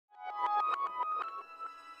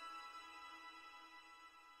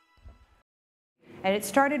And it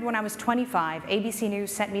started when I was 25. ABC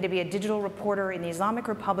News sent me to be a digital reporter in the Islamic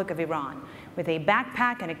Republic of Iran with a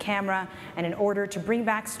backpack and a camera and an order to bring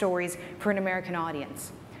back stories for an American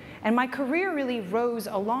audience. And my career really rose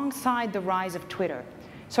alongside the rise of Twitter.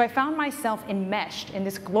 So I found myself enmeshed in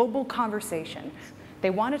this global conversation.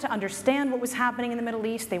 They wanted to understand what was happening in the Middle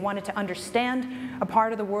East. They wanted to understand a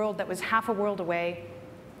part of the world that was half a world away.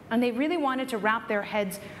 And they really wanted to wrap their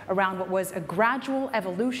heads around what was a gradual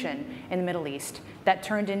evolution in the Middle East that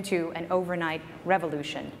turned into an overnight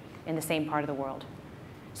revolution in the same part of the world.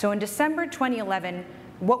 So in December 2011,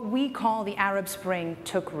 what we call the Arab Spring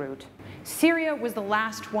took root. Syria was the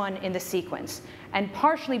last one in the sequence, and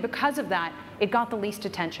partially because of that, it got the least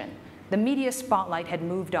attention. The media spotlight had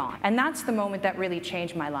moved on, and that's the moment that really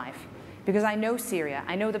changed my life. Because I know Syria,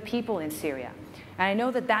 I know the people in Syria, and I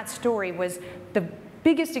know that that story was the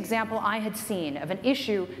biggest example I had seen of an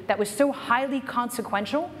issue that was so highly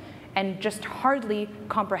consequential and just hardly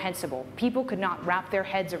comprehensible. People could not wrap their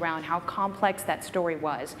heads around how complex that story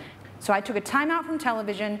was. So I took a time out from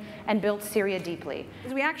television and built Syria deeply.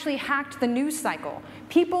 We actually hacked the news cycle.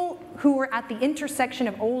 People who were at the intersection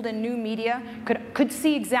of old and new media could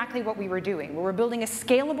see exactly what we were doing. We were building a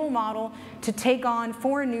scalable model to take on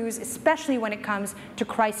foreign news, especially when it comes to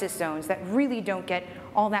crisis zones that really don't get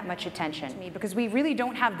all that much attention. Because we really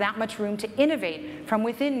don't have that much room to innovate from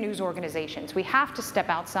within news organizations. We have to step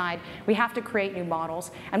outside, we have to create new models,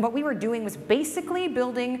 and what we were doing was basically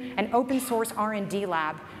building an open source R&D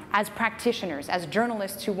lab as practitioners, as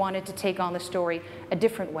journalists who wanted to take on the story a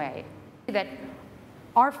different way. That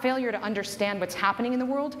our failure to understand what's happening in the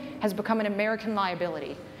world has become an American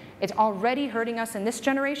liability. It's already hurting us in this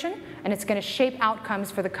generation, and it's going to shape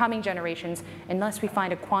outcomes for the coming generations unless we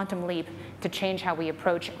find a quantum leap to change how we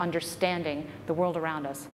approach understanding the world around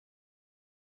us.